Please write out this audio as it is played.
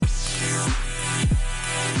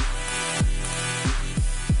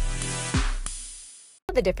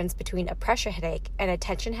the difference between a pressure headache and a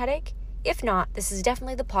tension headache? If not, this is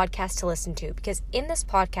definitely the podcast to listen to, because in this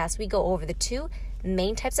podcast, we go over the two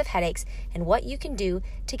main types of headaches and what you can do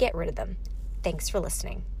to get rid of them. Thanks for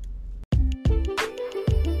listening.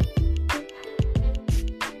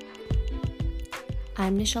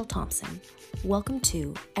 I'm Nichelle Thompson. Welcome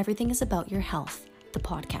to Everything is About Your Health, the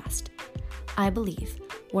podcast. I believe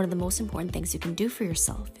one of the most important things you can do for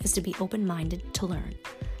yourself is to be open-minded to learn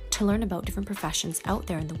about different professions out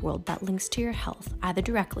there in the world that links to your health, either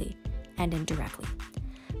directly and indirectly.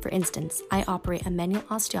 For instance, I operate a manual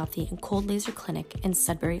osteopathy and cold laser clinic in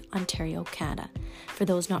Sudbury, Ontario, Canada. For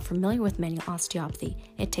those not familiar with manual osteopathy,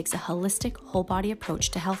 it takes a holistic, whole-body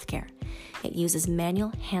approach to healthcare. It uses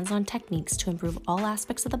manual, hands-on techniques to improve all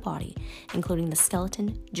aspects of the body, including the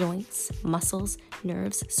skeleton, joints, muscles,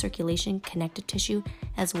 nerves, circulation, connective tissue,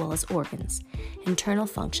 as well as organs. Internal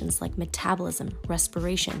functions like metabolism,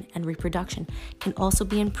 respiration, and reproduction can also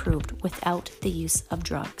be improved without the use of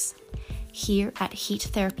drugs. Here at Heat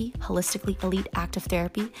Therapy, Holistically Elite Active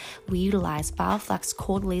Therapy, we utilize BioFlex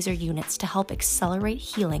cold laser units to help accelerate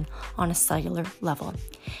healing on a cellular level.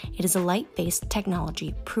 It is a light-based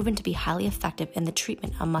technology proven to be highly effective in the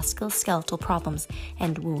treatment of musculoskeletal problems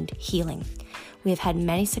and wound healing. We have had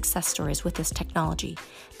many success stories with this technology.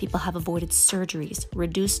 People have avoided surgeries,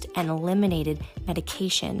 reduced and eliminated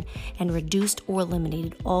medication, and reduced or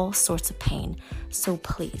eliminated all sorts of pain. So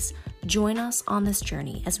please, join us on this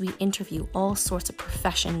journey as we interview all sorts of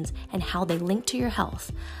professions and how they link to your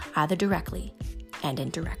health, either directly and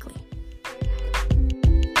indirectly.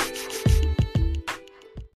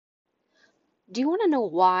 Do you want to know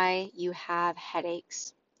why you have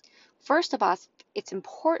headaches? First of all, it's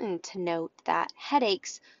important to note that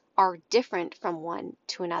headaches are different from one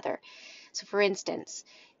to another. So for instance,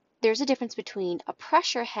 there's a difference between a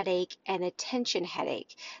pressure headache and a tension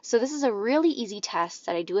headache. So this is a really easy test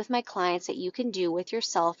that I do with my clients that you can do with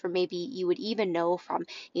yourself, or maybe you would even know from,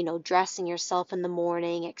 dressing yourself in the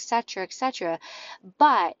morning, etc., etc.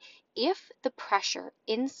 But if the pressure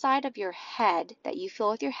inside of your head that you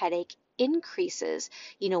feel with your headache increases,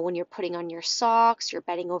 when you're putting on your socks, you're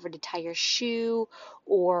bending over to tie your shoe,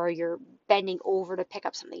 or you're bending over to pick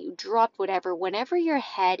up something you dropped, whatever, whenever your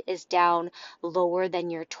head is down lower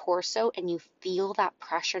than your torso and you feel that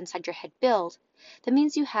pressure inside your head build, that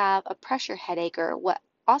means you have a pressure headache, or what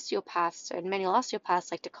osteopaths and manual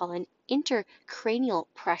osteopaths like to call an intracranial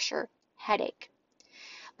pressure headache.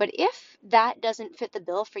 But if that doesn't fit the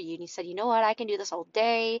bill for you and you said, you know what, I can do this all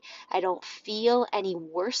day, I don't feel any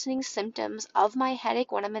worsening symptoms of my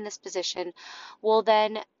headache when I'm in this position, well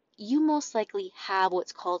then you most likely have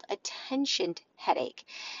what's called a tension headache.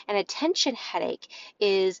 And a tension headache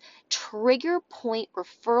is trigger point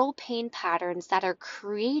referral pain patterns that are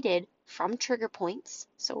created from trigger points,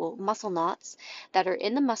 so muscle knots that are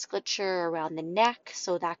in the musculature around the neck.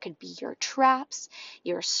 So that could be your traps,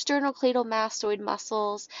 your sternocleidomastoid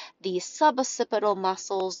muscles, the suboccipital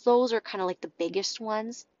muscles. Those are kind of like the biggest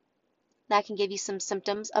ones that can give you some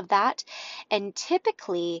symptoms of that. And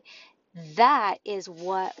typically that is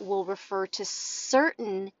what will refer to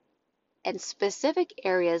certain and specific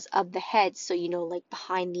areas of the head. So, like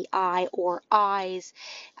behind the eye or eyes,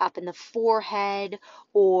 up in the forehead,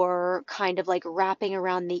 or kind of like wrapping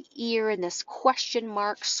around the ear in this question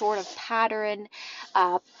mark sort of pattern,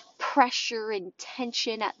 pressure and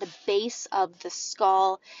tension at the base of the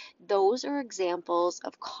skull. Those are examples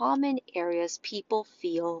of common areas people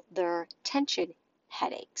feel their tension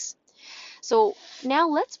headaches. So now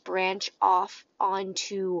let's branch off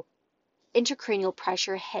onto intracranial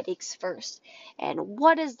pressure headaches first, and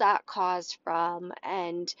what is that caused from,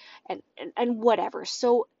 and whatever.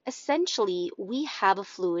 So essentially, we have a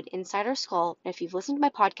fluid inside our skull, and if you've listened to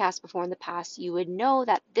my podcast before in the past, you would know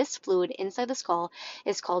that this fluid inside the skull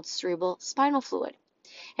is called cerebral spinal fluid.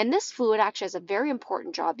 And this fluid actually has a very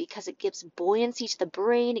important job because it gives buoyancy to the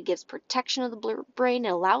brain, it gives protection of the brain, it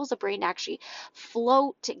allows the brain to actually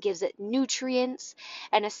float, it gives it nutrients,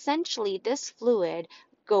 and essentially this fluid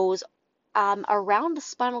goes around the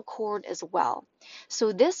spinal cord as well.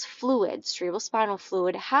 So this fluid, cerebral spinal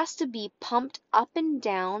fluid, has to be pumped up and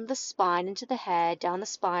down the spine into the head, down the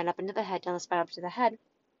spine, up into the head, down the spine, up into the head,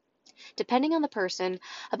 depending on the person,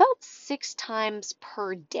 about 6 times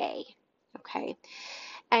per day. Okay.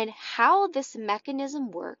 And how this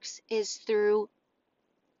mechanism works is through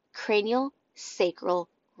cranial sacral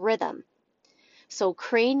rhythm. So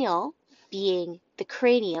cranial being the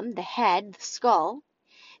cranium, the head, the skull,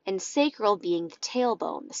 and sacral being the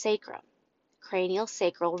tailbone, the sacrum. Cranial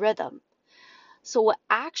sacral rhythm. So what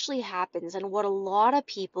actually happens, and what a lot of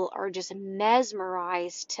people are just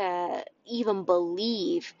mesmerized to even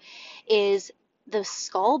believe, is the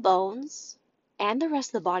skull bones and the rest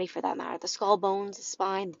of the body for that matter, the skull bones, the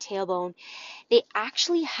spine, the tailbone, they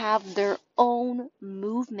actually have their own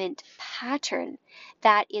movement pattern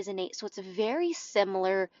that is innate. So it's very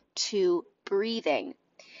similar to breathing.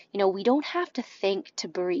 We don't have to think to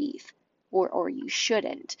breathe, or you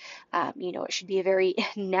shouldn't. It should be a very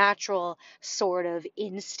natural sort of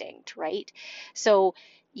instinct, right? So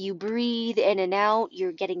you breathe in and out,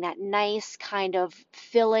 you're getting that nice kind of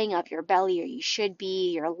filling of your belly, or you should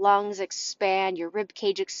be, your lungs expand, your rib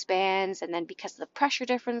cage expands, and then because of the pressure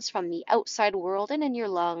difference from the outside world and in your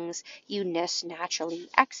lungs, you naturally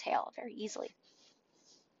exhale very easily.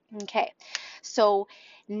 Okay, so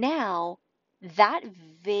now that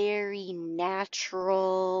very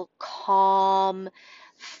natural, calm,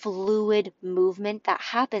 fluid movement that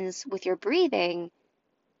happens with your breathing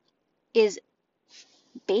is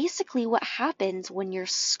basically what happens when your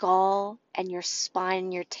skull and your spine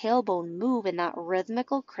and your tailbone move in that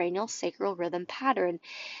rhythmical cranial sacral rhythm pattern,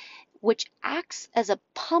 which acts as a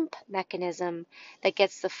pump mechanism that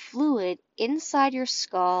gets the fluid inside your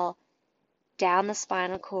skull down the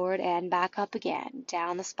spinal cord and back up again,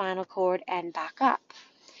 down the spinal cord and back up.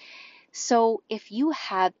 So if you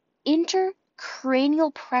have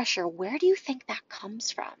intercranial pressure, where do you think that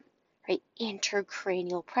comes from, right?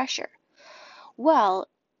 Intercranial pressure. Well,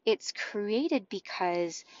 it's created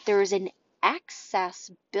because there is an excess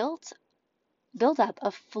buildup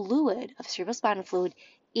of fluid, of cerebrospinal fluid,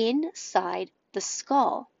 inside the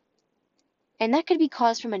skull. And that could be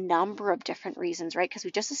caused from a number of different reasons, right? Because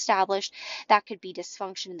we just established that could be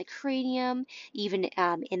dysfunction in the cranium, even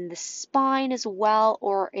in the spine as well,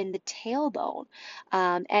 or in the tailbone.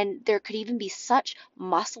 And there could even be such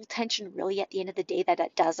muscle tension really at the end of the day that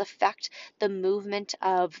it does affect the movement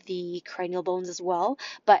of the cranial bones as well.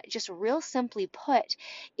 But just real simply put,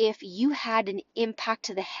 if you had an impact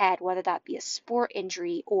to the head, whether that be a sport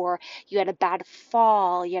injury or you had a bad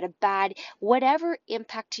fall, you had a bad whatever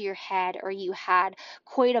impact to your head, or you had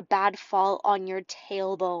quite a bad fall on your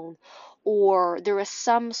tailbone, or there was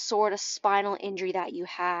some sort of spinal injury that you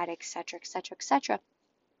had, etc., etc., etc.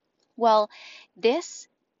 Well, this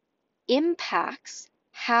impacts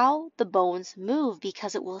how the bones move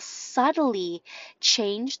because it will subtly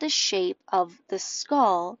change the shape of the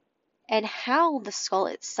skull and how the skull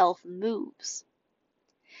itself moves.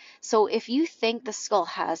 So if you think the skull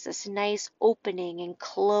has this nice opening and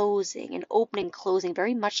closing and opening and closing,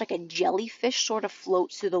 very much like a jellyfish sort of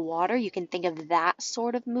floats through the water, you can think of that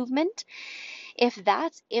sort of movement. If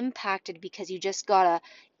that's impacted because you just got a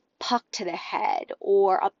puck to the head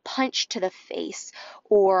or a punch to the face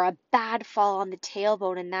or a bad fall on the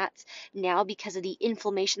tailbone, and that's now because of the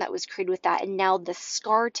inflammation that was created with that, and now the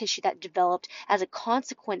scar tissue that developed as a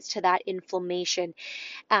consequence to that inflammation,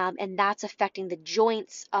 and that's affecting the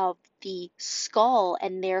joints of the skull,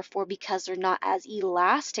 and therefore because they're not as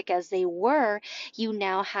elastic as they were, you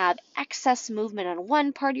now have excess movement on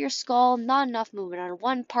one part of your skull, not enough movement on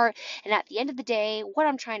one part. And at the end of the day, what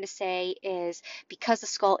I'm trying to say is because the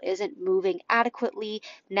skull isn't moving adequately,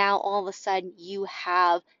 now all of a sudden you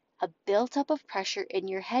have a buildup of pressure in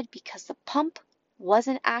your head because the pump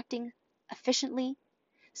wasn't acting efficiently.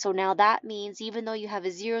 So now that means even though you have a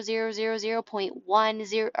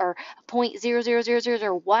 0.000.10 or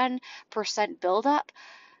 0.00001% buildup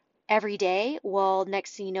every day, well,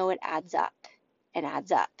 next thing you know, it adds up and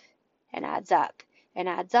adds up and adds up and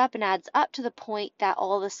adds up and adds up to the point that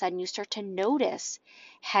all of a sudden you start to notice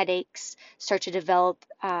headaches start to develop,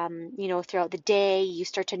 throughout the day. You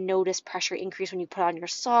start to notice pressure increase when you put on your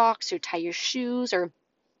socks or tie your shoes or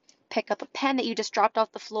pick up a pen that you just dropped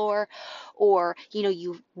off the floor, or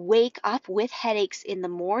you wake up with headaches in the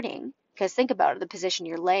morning. Because think about it, the position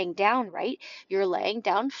you're laying down, right? You're laying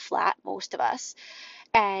down flat, most of us,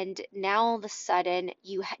 and now all of a sudden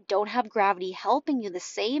you don't have gravity helping you the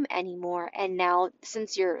same anymore. And now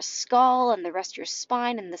since your skull and the rest of your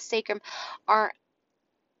spine and the sacrum aren't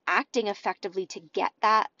acting effectively to get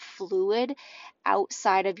that fluid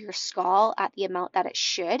outside of your skull at the amount that it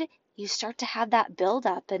should, you start to have that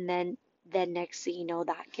buildup, and then next thing you know,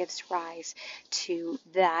 that gives rise to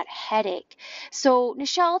that headache. So,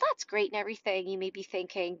 Nichelle, that's great and everything, you may be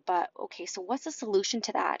thinking, but okay, so what's the solution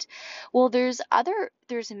to that? Well, there's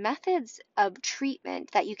methods of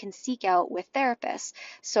treatment that you can seek out with therapists.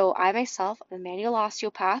 So I myself am a manual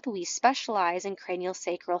osteopath. We specialize in cranial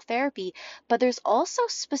sacral therapy, but there's also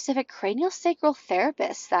specific cranial sacral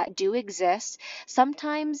therapists that do exist,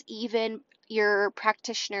 sometimes even your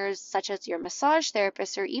practitioners, such as your massage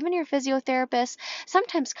therapist or even your physiotherapist,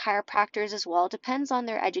 sometimes chiropractors as well, depends on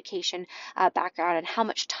their education background and how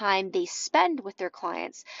much time they spend with their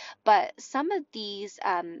clients. But some of these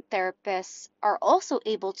therapists are also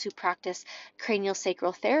able to practice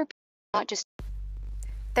craniosacral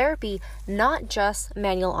therapy, not just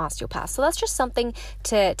manual osteopaths. So that's just something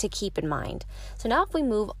to keep in mind. So now if we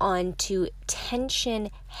move on to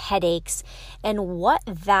tension headaches and what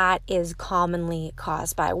that is commonly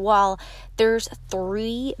caused by. Well, there's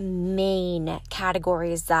 3 main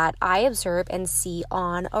categories that I observe and see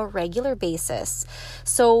on a regular basis.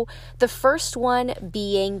 So the first one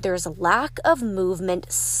being there's lack of movement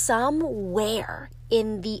somewhere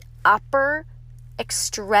in the upper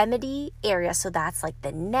extremity area. So that's like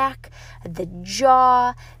the neck, the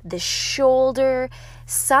jaw, the shoulder,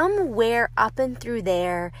 somewhere up and through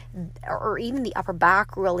there, or even the upper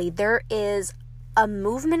back really, there is a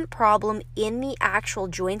movement problem in the actual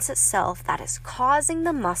joints itself that is causing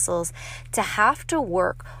the muscles to have to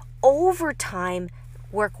work overtime,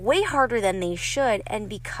 work way harder than they should, and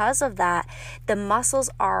because of that, the muscles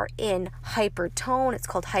are in hypertone. It's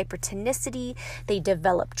called hypertonicity. They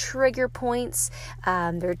develop trigger points.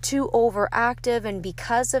 They're too overactive, and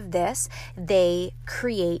because of this, they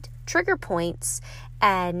create trigger points,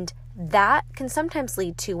 and that can sometimes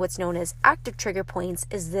lead to what's known as active trigger points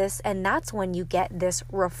and that's when you get this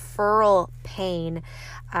referral pain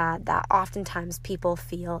that oftentimes people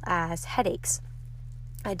feel as headaches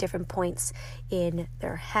at different points in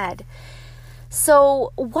their head.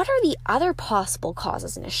 So what are the other possible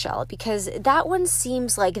causes, Nichelle? Because that one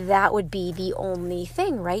seems like that would be the only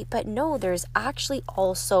thing, right? But no, there's actually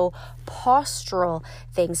also postural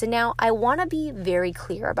things. And now I want to be very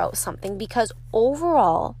clear about something, because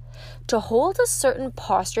overall, to hold a certain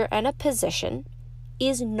posture and a position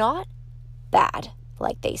is not bad,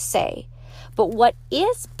 like they say. But what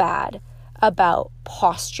is bad about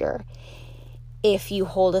posture, if you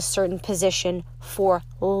hold a certain position for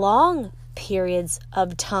long periods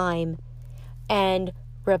of time and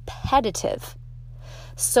repetitive.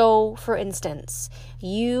 So, for instance,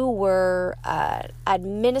 you were an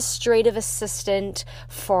administrative assistant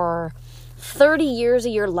for 30 years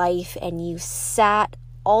of your life and you sat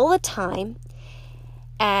all the time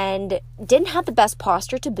and didn't have the best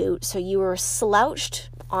posture to boot, so you were slouched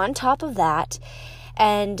on top of that.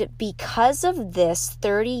 And because of this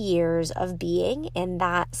 30 years of being in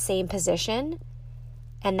that same position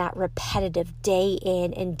and that repetitive day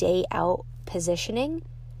in and day out positioning,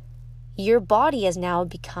 your body has now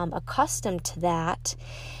become accustomed to that.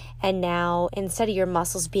 And now, instead of your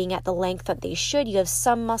muscles being at the length that they should, you have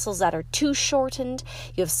some muscles that are too shortened.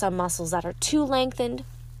 You have some muscles that are too lengthened.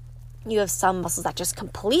 You have some muscles that just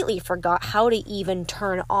completely forgot how to even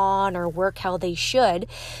turn on or work how they should,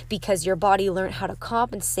 because your body learned how to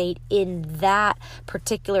compensate in that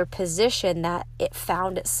particular position that it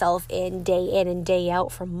found itself in and day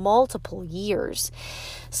out for multiple years.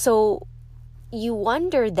 So you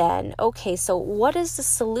wonder then, okay, so what is the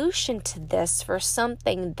solution to this for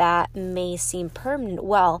something that may seem permanent?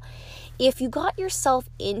 Well, if you got yourself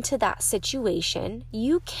into that situation,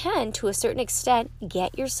 you can, to a certain extent,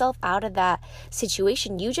 get yourself out of that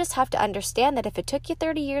situation. You just have to understand that if it took you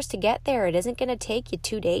 30 years to get there, it isn't going to take you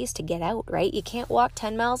 2 days to get out, right? You can't walk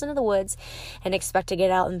 10 miles into the woods and expect to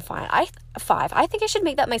get out in 5. I think I should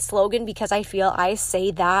make that my slogan, because I feel I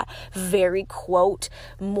say that very quote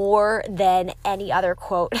more than any other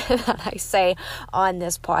quote that I say on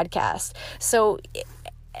this podcast. So,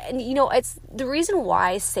 and it's the reason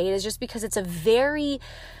why I say it is just because it's a very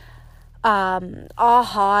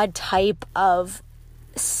aha type of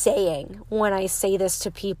saying when I say this to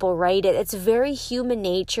people, right? It's very human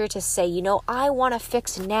nature to say, I want to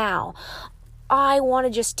fix now. I want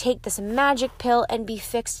to just take this magic pill and be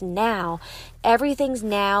fixed now. Everything's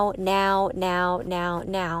now.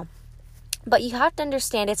 But you have to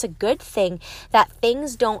understand it's a good thing that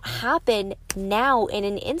things don't happen now in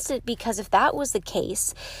an instant, because if that was the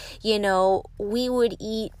case, we would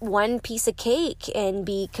eat one piece of cake and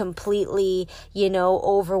be completely,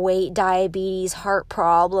 overweight, diabetes, heart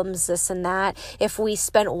problems, this and that. If we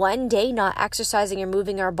spent one day not exercising or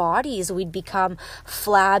moving our bodies, we'd become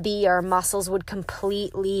flabby. Our muscles would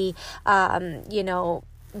completely,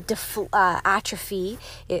 atrophy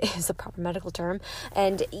is the proper medical term,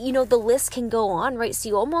 and the list can go on, right? So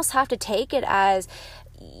you almost have to take it as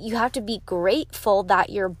you have to be grateful that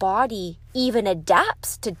your body even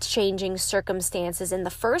adapts to changing circumstances in the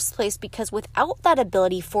first place, because without that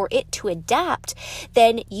ability for it to adapt,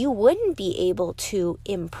 then you wouldn't be able to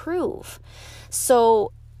improve.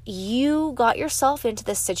 So you got yourself into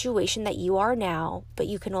the situation that you are now, but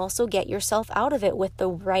you can also get yourself out of it with the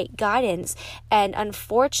right guidance. And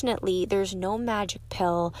unfortunately, there's no magic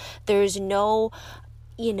pill. There's no,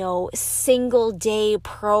 single day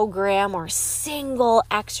program or single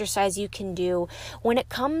exercise you can do. When it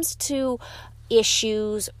comes to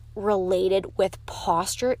issues related with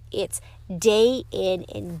posture, it's day in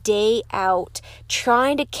and day out,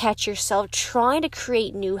 trying to catch yourself, trying to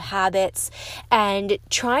create new habits, and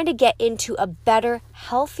trying to get into a better,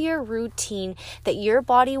 healthier routine that your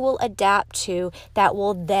body will adapt to, that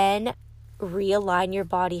will then realign your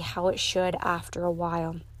body how it should after a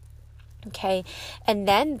while. Okay, and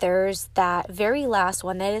then there's that very last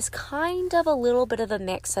one that is kind of a little bit of a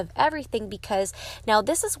mix of everything, because now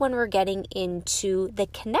this is when we're getting into the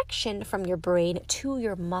connection from your brain to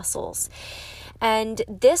your muscles. And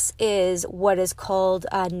this is what is called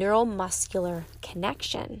a neuromuscular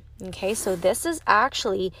connection. Okay, so this is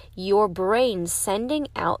actually your brain sending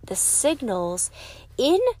out the signals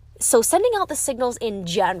in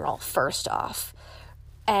general, first off.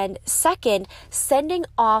 And second, sending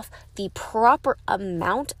off the proper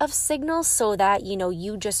amount of signals so that,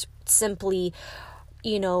 you just simply,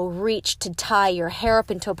 reach to tie your hair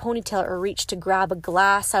up into a ponytail or reach to grab a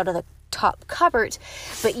glass out of the top cupboard,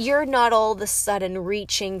 but you're not all of a sudden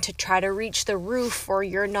reaching to try to reach the roof, or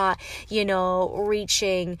you're not,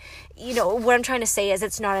 reaching, what I'm trying to say is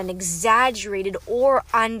it's not an exaggerated or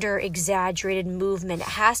under exaggerated movement. It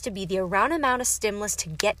has to be the around amount of stimulus to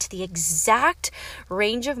get to the exact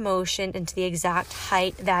range of motion and to the exact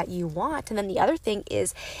height that you want. And then the other thing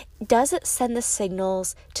is, does it send the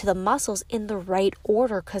signals to the muscles in the right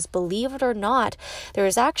order? Because believe it or not,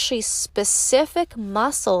 there's actually specific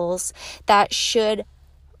muscles that should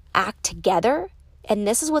act together. And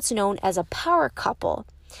this is what's known as a power couple.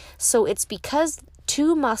 So it's because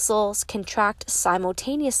two muscles contract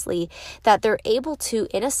simultaneously that they're able to,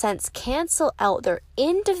 in a sense, cancel out their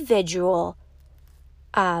individual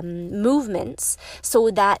movements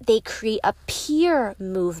so that they create a peer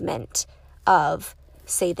movement of,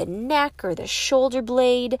 say, the neck or the shoulder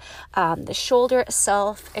blade, the shoulder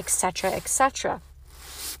itself, etc., etc.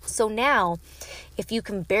 So now, if you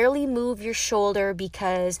can barely move your shoulder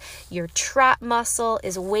because your trap muscle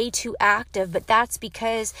is way too active, but that's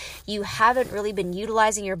because you haven't really been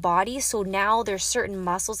utilizing your body. So now there's certain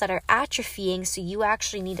muscles that are atrophying. So you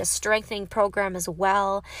actually need a strengthening program as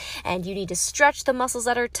well. And you need to stretch the muscles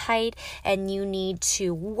that are tight, and you need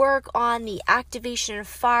to work on the activation and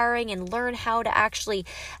firing and learn how to actually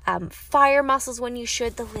fire muscles when you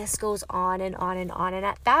should. The list goes on and on and on. And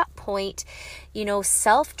at that point,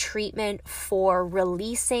 self-treatment for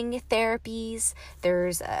releasing therapies.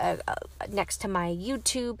 There's next to my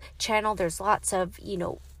YouTube channel, there's lots of,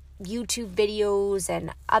 YouTube videos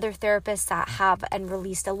and other therapists that have and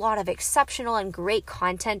released a lot of exceptional and great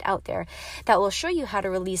content out there that will show you how to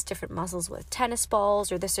release different muscles with tennis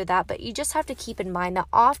balls or this or that. But you just have to keep in mind that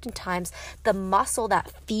oftentimes the muscle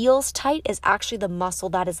that feels tight is actually the muscle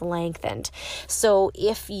that is lengthened. So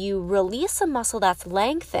if you release a muscle that's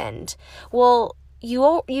lengthened, well,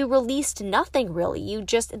 you released nothing really.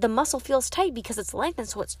 The muscle feels tight because it's lengthened,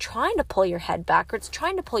 so it's trying to pull your head back, or it's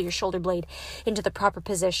trying to pull your shoulder blade into the proper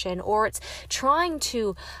position, or it's trying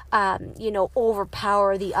to,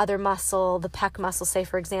 overpower the other muscle, the pec muscle, say,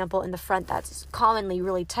 for example, in the front that's commonly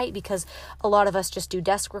really tight because a lot of us just do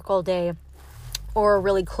desk work all day or are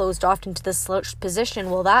really closed off into the slouched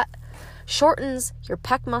position. Well, that shortens your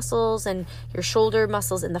pec muscles and your shoulder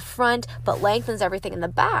muscles in the front, but lengthens everything in the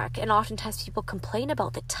back. And oftentimes people complain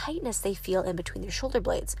about the tightness they feel in between their shoulder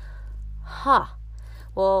blades.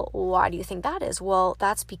 Well, why do you think that is? Well,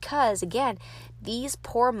 that's because, again, these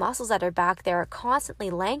poor muscles that are back there are constantly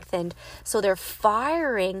lengthened, so they're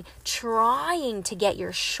firing, trying to get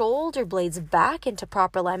your shoulder blades back into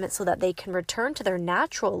proper alignment so that they can return to their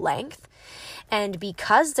natural length. And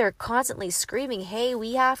because they're constantly screaming, hey,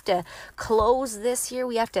 we have to close this here,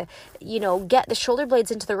 we have to, get the shoulder blades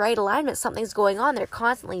into the right alignment, something's going on, they're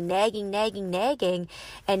constantly nagging.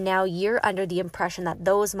 And now you're under the impression that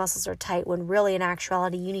those muscles are tight, when really in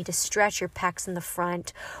actuality, you need to stretch your pecs in the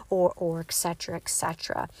front or et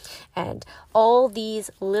cetera. And all these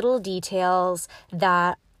little details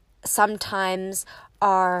that sometimes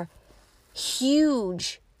are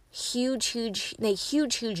huge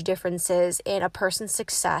differences in a person's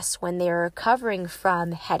success when they're recovering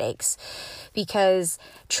from headaches. Because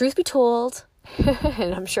truth be told,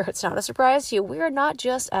 and I'm sure it's not a surprise to you, we are not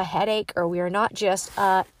just a headache, or we are not just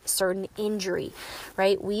a certain injury,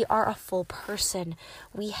 right? We are a full person.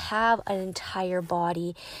 We have an entire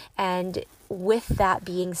body. And with that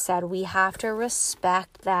being said, we have to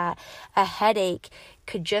respect that a headache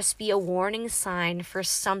could just be a warning sign for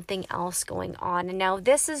something else going on. And now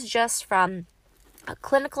this is just from a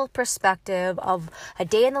clinical perspective of a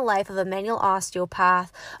day in the life of a manual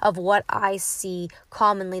osteopath, of what I see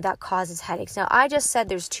commonly that causes headaches. Now, I just said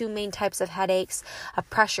there's two main types of headaches, a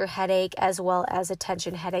pressure headache as well as a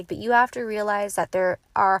tension headache, but you have to realize that there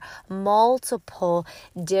are multiple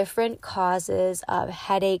different causes of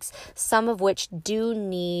headaches, some of which do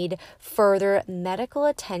need further medical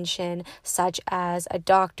attention, such as a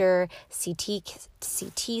doctor,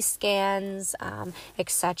 CT scans,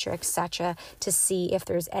 etc., to see if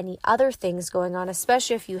there's any other things going on,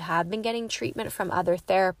 especially if you have been getting treatment from other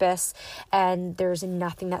therapists and there's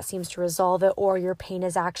nothing that seems to resolve it, or your pain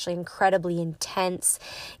is actually incredibly intense.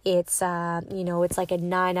 It's it's like a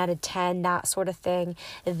 9 out of 10, that sort of thing.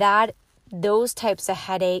 Those types of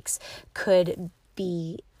headaches could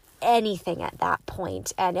be anything at that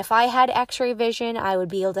point. And if I had x-ray vision, I would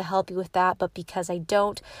be able to help you with that. But because I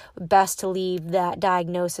don't, best to leave that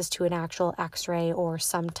diagnosis to an actual x-ray or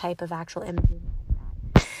some type of actual imaging.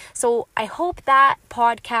 So I hope that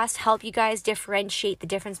podcast helped you guys differentiate the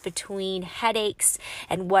difference between headaches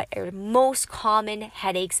and what are most common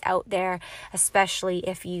headaches out there, especially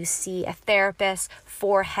if you see a therapist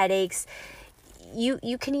for headaches.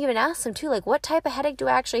 You can even ask them too, like, what type of headache do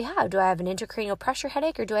I actually have? Do I have an intracranial pressure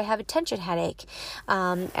headache, or do I have a tension headache?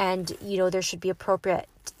 And there should be appropriate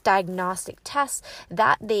diagnostic tests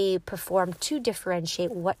that they perform to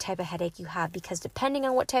differentiate what type of headache you have, because depending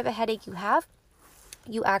on what type of headache you have,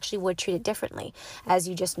 you actually would treat it differently. As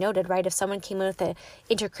you just noted, right? If someone came in with an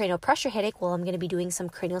intracranial pressure headache, well, I'm going to be doing some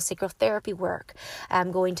craniosacral therapy work.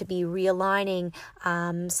 I'm going to be realigning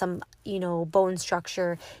some, bone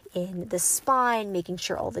structure in the spine, making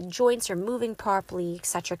sure all the joints are moving properly,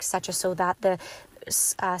 etc., so that the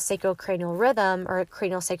sacrocranial rhythm, or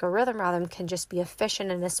craniosacral rhythm can just be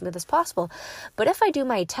efficient and as smooth as possible. But if I do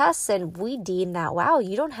my tests and we deem that, wow,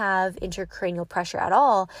 you don't have intracranial pressure at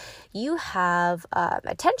all, you have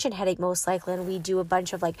a tension headache most likely, and we do a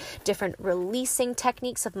bunch of different releasing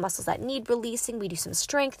techniques of muscles that need releasing. We do some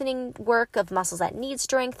strengthening work of muscles that need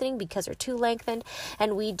strengthening because they're too lengthened,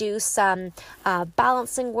 and we do some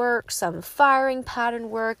balancing work, some firing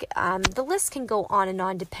pattern work. The list can go on and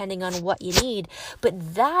on depending on what you need.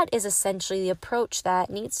 But that is essentially the approach that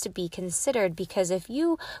needs to be considered, because if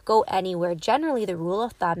you go anywhere, generally the rule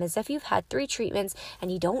of thumb is if you've had 3 treatments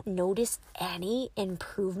and you don't notice any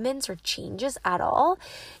improvements or changes at all,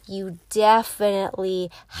 you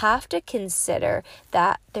definitely have to consider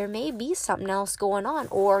that there may be something else going on,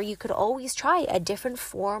 or you could always try a different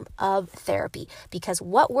form of therapy, because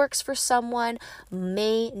what works for someone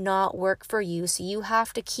may not work for you. So you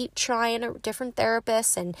have to keep trying different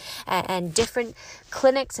therapists and different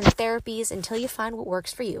clinics and therapies until you find what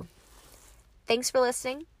works for you. Thanks for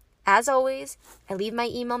listening. As always, I leave my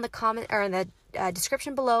email in the comment or in the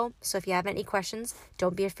description below. So if you have any questions,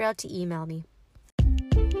 don't be afraid to email me.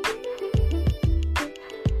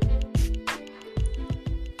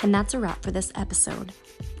 And that's a wrap for this episode.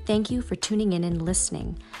 Thank you for tuning in and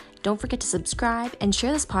listening. Don't forget to subscribe and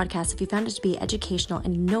share this podcast if you found it to be educational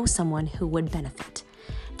and you know someone who would benefit.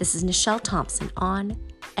 This is Nichelle Thompson on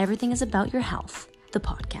Everything is About Your Health, the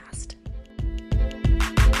podcast.